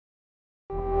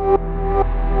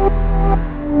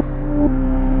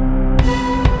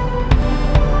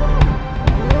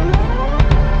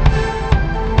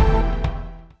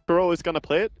is going to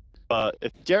play it. But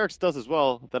if JerAx does as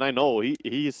well, then I know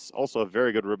he's also a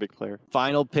very good Rubik player.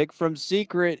 Final pick from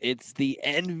Secret. It's the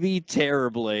Envy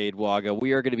Terrorblade, Waga.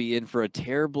 We are going to be in for a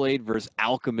Terrorblade versus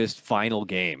Alchemist final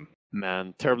game.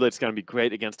 Man, Terrorblade's going to be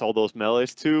great against all those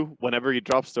melees too. Whenever he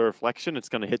drops the reflection, it's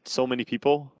going to hit so many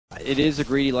people. It is a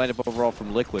greedy lineup overall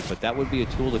from Liquid, but that would be a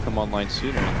tool to come online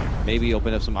sooner. Maybe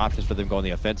open up some options for them going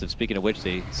the offensive. Speaking of which,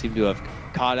 they seem to have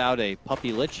caught out a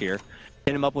Puppey Lich here.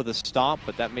 Hit him up with a stomp,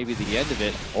 but that may be the end of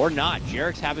it. Or not.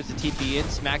 JerAx happens to TP in,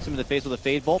 smacks him in the face with a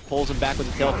Fade Bolt, pulls him back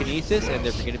with a Telekinesis, and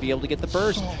they're going to be able to get the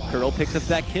burst. Kuro picks up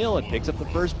that kill and picks up the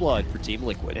first blood for Team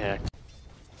Liquid. Yeah.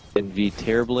 Envy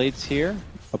Terrorblades here.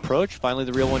 Approach. Finally,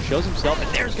 the real one shows himself,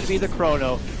 and there's going to be the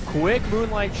Chrono. Quick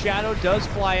Moonlight Shadow does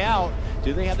fly out.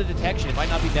 Do they have the detection? It might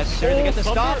not be necessary. They get the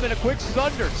stop and a quick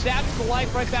Sunder. Saps the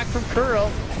life right back from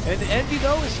Kuro. And Envy,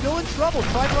 though, is still in trouble.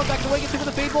 Trying to run back away, gets hit with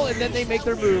a Fade Bolt, and then they make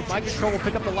their move. MindControl will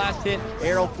pick up the last hit.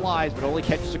 Arrow flies, but only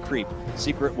catches a creep.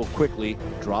 Secret will quickly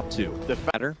drop 2. The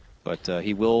fatter, but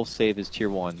he will save his tier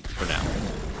 1 for now.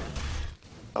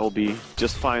 That will be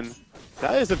just fine.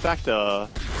 That is, in fact, a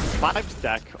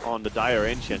 5-stack on the Dire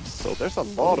Ancient, so there's a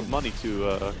lot of money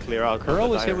to clear out. Kuro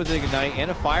was hit with an Ignite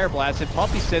and a Fire Blast, and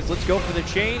Puppey says, let's go for the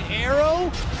chain.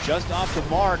 Arrow just off the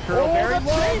mark. Kuro very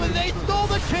low, and they stole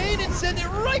the chain and sent it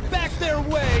right back their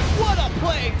way. What a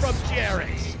play from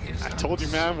JerAx. I told you,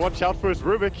 man, watch out for his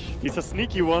Rubik. He's a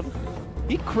sneaky one.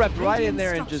 He crept right in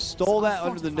there and just stole that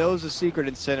under the nose of Secret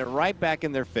and sent it right back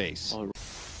in their face.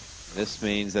 This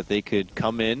means that they could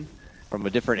come in from a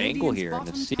different angle here, and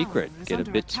the Secret get a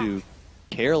bit too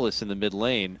careless in the mid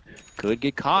lane. Could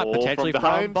get caught, potentially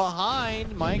from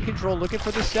behind. MindControl looking for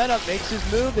the setup, makes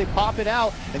his move, they pop it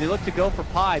out, and they look to go for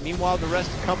Pi. Meanwhile, the rest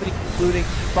of the company, including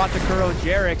FATA, Kuro, and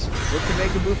JerAx, look to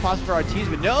make a move possible for Arteezy,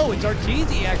 but no, it's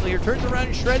Arteezy actually, who turns around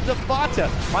and shreds up FATA.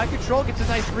 MindControl gets a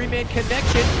nice 3-man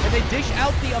connection, and they dish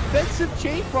out the offensive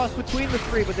Chain Frost between the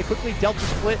 3, but they quickly dealt the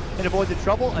split and avoid the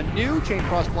trouble. A new Chain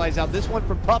Frost flies out, this one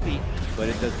from Puppey, but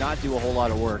it does not do a whole lot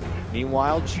of work.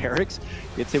 Meanwhile, JerAx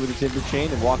gets hit with a Timber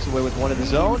Chain and walks away with one of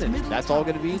his own, and that's all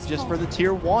going to be just for the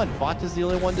tier 1. FATA's the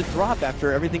only one to drop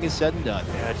after everything is said and done.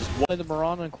 Yeah, just played the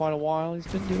Mirana in quite a while. He's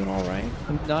been doing all right.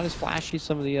 Not as flashy as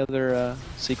some of the other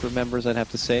Secret members, I'd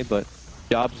have to say, but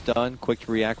job's done. Quick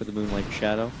to react with the Moonlight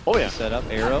Shadow. Oh yeah. Set up,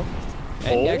 arrow.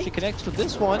 And he actually connects with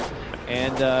this one.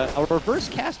 And a reverse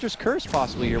caster's curse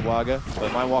possibly here, Waga.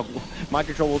 But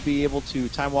MindControl will be able to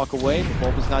time walk away. The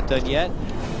Bulba's not done yet.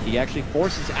 He actually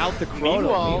forces out the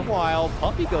Chrono. Meanwhile,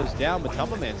 Puppey goes down, but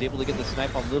MATUMBAMAN's able to get the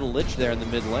snipe on Little Lich there in the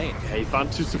mid lane. Yeah, he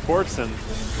found 2 supports, and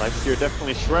Lifesteal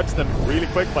definitely shreds them really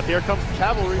quick, but here comes the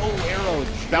cavalry. Oh, arrow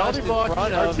just in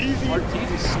front of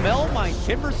Arteezy. Smell my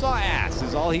Timbersaw ass,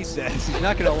 is all he says. He's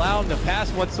not going to allow him to pass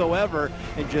whatsoever,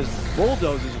 and just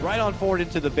bulldozes right on forward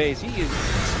into the base. He is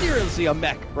seriously a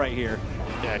mech right here.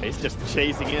 Yeah, he's just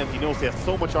chasing in. He knows he has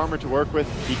so much armor to work with.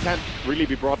 He can't really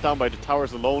be brought down by the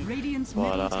towers alone.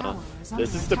 But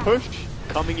this is the push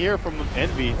coming here from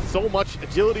Envy. So much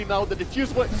agility now. The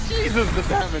diffuse what? Jesus, the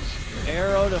damage.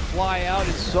 Arrow to fly out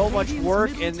is so much work,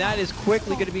 and that is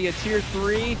quickly going to be a tier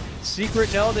 3.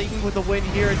 Secret know that even with a win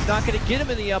here, it's not going to get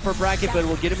him in the upper bracket, but it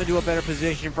will get him into a better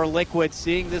position for Liquid.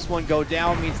 Seeing this one go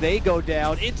down means they go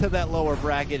down into that lower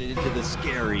bracket and into the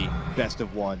scary best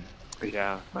of 1.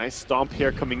 Yeah, nice stomp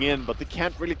here coming in, but they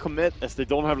can't really commit as they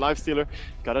don't have Lifestealer.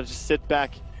 Gotta just sit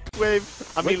back.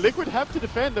 Wave. I mean, Liquid have to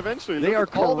defend eventually. They are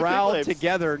corralled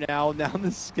together now down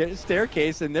the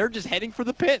staircase, and they're just heading for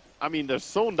the pit. I mean, they're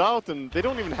zoned out, and they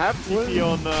don't even have TP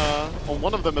on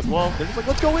one of them as well. They're just like,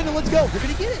 let's go in and let's go. They're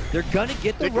gonna get it. They're gonna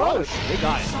get the rush. They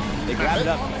got it. They grabbed it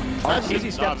up.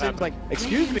 Arteezy steps in like,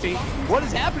 excuse me, what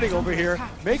is happening over here?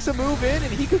 Makes a move in,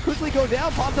 and he could quickly go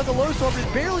down. Pops out the low storm, is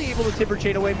barely able to Timber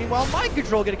Chain away. Meanwhile,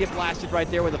 MindControl gonna get blasted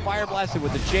right there with a Fire Blasted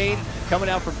with the chain coming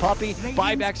out from Puppey.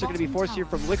 Buybacks are gonna be forced here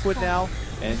from Liquid now.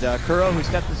 And Kuro, who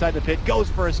steps inside the pit, goes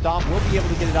for a stomp. Will be able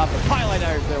to get it off. The Pieliedie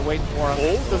Iron's there waiting for him.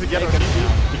 Oh, does he get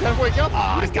Arteezy? He can't wake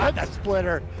up. He's got that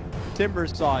splitter.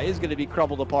 Timbersaw is going to be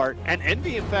crumbled apart. And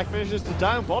Envy, in fact, manages to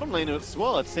die on bottom lane as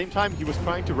well. At the same time, he was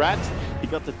trying to rat. He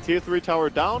got the tier 3 tower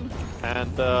down.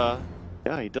 And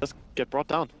yeah, he does get brought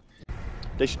down.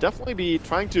 They should definitely be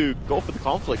trying to go for the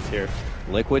conflict here.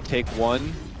 Liquid take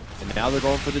 1. And now they're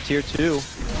going for the tier 2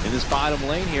 in this bottom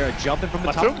lane here. A jump in from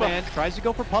the top man. Tries to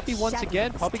go for Puppey once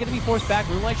again. Puppey going to be forced back.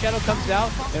 Moonlight Shadow comes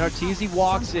out. And Arteezy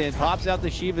walks in. Pops out the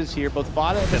Shivas here. Both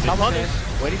FATA and the top man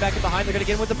waiting back in behind. They're going to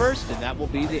get in with the burst. And that will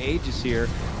be the Aegis here.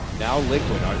 Now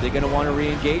Liquid, are they going to want to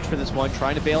re-engage for this one?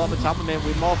 Trying to bail out the top man.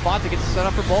 Meanwhile, FATA gets the set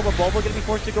up for Bulba. Bulba going to be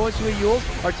forced to go into a Yule.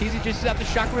 Arteezy just out the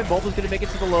Chakra, and Bulba's going to make it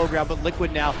to the low ground. But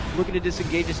Liquid now looking to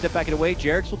disengage and step back and away.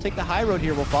 JerAx will take the high road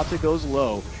here while FATA goes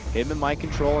low. him and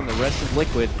MindControl and the rest of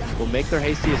Liquid will make their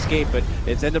hasty escape, but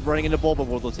it's end up running into Bulba,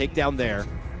 where they'll take down there.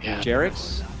 Yeah.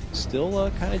 JerAx still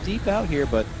kind of deep out here,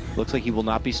 but looks like he will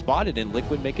not be spotted, and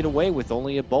Liquid make it away with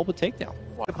only a Bulba takedown.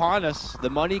 Upon us, the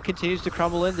money continues to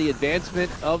crumble in. The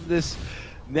advancement of this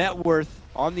net worth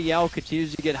on the L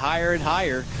continues to get higher and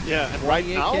higher. Yeah, and right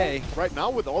now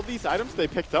with all these items they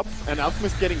picked up and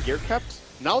Alchemist getting gear capped,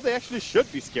 now they actually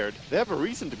should be scared. They have a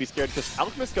reason to be scared because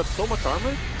Alchemist got so much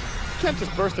armor. You can't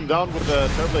just burst him down with the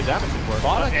Turbo damage anymore.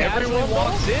 FATA casually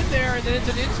walks in there, and then it's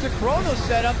an insta-chrono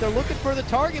setup. They're looking for the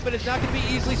target, but it's not going to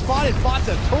be easily spotted.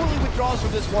 FATA totally withdraws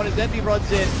from this one as Envy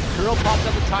runs in. Kuro pops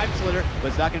up the time slitter, but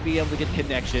it's not going to be able to get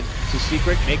connection. So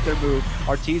Secret make their move.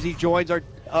 Arteezy joins our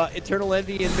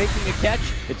EternalEnvy in making a catch.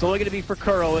 It's only going to be for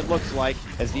Kuro, it looks like,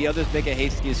 as the others make a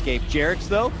hasty escape. JerAx,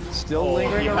 though, still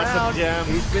lingering around.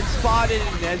 He's been spotted,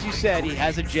 and as you said, he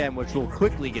has a gem, which will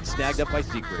quickly get snagged up by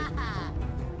Secret.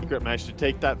 Secret managed to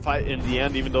take that fight in the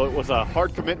end, even though it was a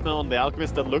hard commitment on the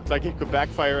Alchemist that looked like it could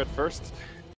backfire at first.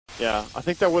 Yeah, I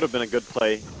think that would have been a good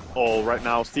play. Oh, right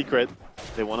now, Secret,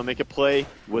 they want to make a play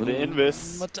with the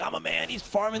Invis. MATUMBAMAN, he's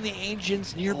farming the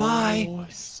Ancients nearby. Oh,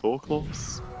 so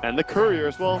close. And the Courier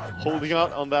as well, holding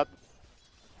out on that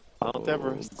Mount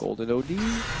Everest. Golden OD.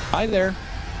 Hi there.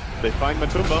 They find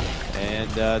Matumba.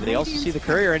 And they also see the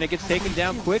Courier, and it gets taken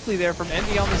down quickly there from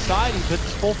Envy on the side. He puts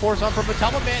his full force on from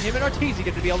MATUMBAMAN. Him and Arteezy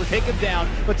get to be able to take him down.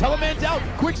 MATUMBAMAN's out.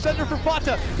 Quick sender for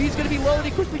FATA. He's going to be low, and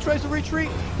he quickly tries to retreat.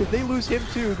 If they lose him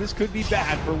too, this could be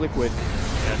bad for Liquid.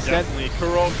 Yeah, definitely.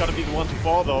 Kuro's got to be the one to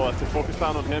fall, though, as they focus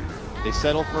down on him. They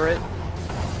settle for it.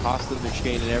 Cost them the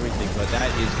chain and everything, but that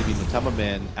is going to be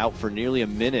MATUMBAMAN out for nearly a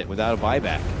minute without a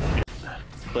buyback.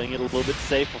 Playing it a little bit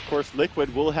safe. Of course,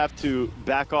 Liquid will have to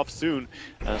back off soon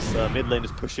as mid lane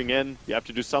is pushing in. You have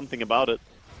to do something about it.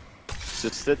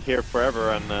 Just sit here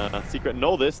forever, and Secret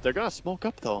know this. They're gonna smoke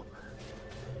up though.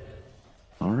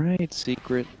 All right,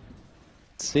 Secret.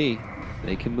 Let's see.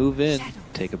 They can move in,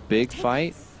 take a big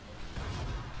fight,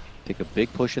 take a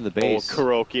big push in the base. Oh,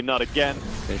 KuroKy, not again.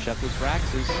 Finish up those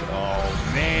Raxes.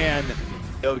 Oh man.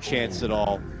 No chance at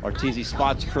all. Arteezy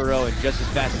spots Kuro, and just as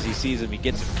fast as he sees him, he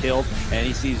gets him killed. And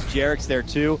he sees JerAx there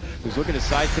too, who's looking to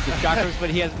sidestep the chakras,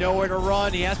 but he has nowhere to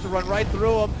run. He has to run right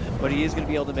through him, but he is going to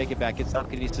be able to make it back. Gets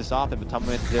Telekinesis off, and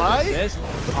MATUMBAMAN there to assist.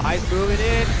 High's moving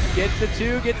in, gets the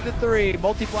 2, gets the 3.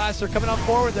 Multi-blaster coming on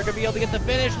forward. They're going to be able to get the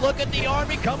finish. Look at the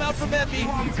army come out from Envy.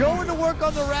 Going to work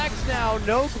on the racks now.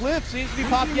 No glyph seems to be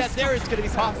popped yet. There it's going to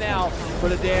be popped now for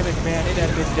the damage, man. It has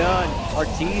been done.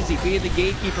 Arteezy being the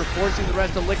gatekeeper, forcing the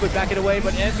rest of Liquid back it away,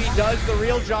 but Envy does the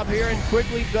real job here and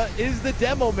quickly is the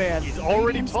demo man. He's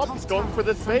already top. He's going for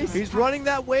this face. He's running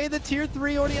that way. The tier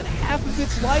 3 only at half of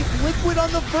its life. Liquid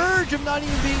on the verge of not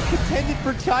even being contended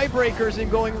for tiebreakers and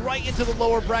going right into the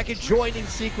lower bracket, joining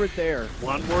Secret there.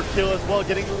 One more kill as well,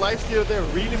 getting the lifesteal there.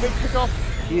 Really big pickoff.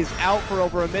 He is out for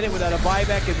over a minute without a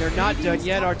buyback, and they're not done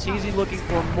yet. Arteezy looking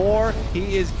for more.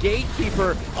 He is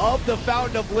gatekeeper of the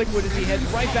Fountain of Liquid as he heads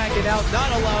right back and out,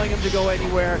 not allowing him to go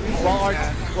anywhere.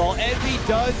 While Envy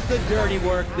does the dirty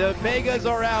work, the Megas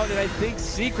are out, and I think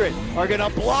Secret are going to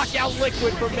block out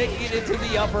Liquid from making it into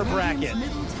the upper bracket.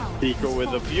 Secret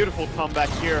with a beautiful comeback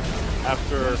here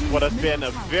after what has been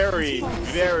a very,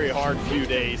 very hard few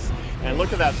days. And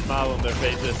look at that smile on their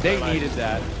faces. They needed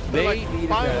that. They needed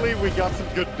finally, we got some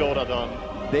good Dota done.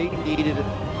 They needed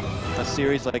a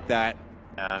series like that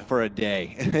for a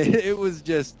day. It was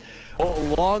just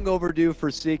long overdue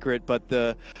for Secret, but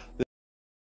the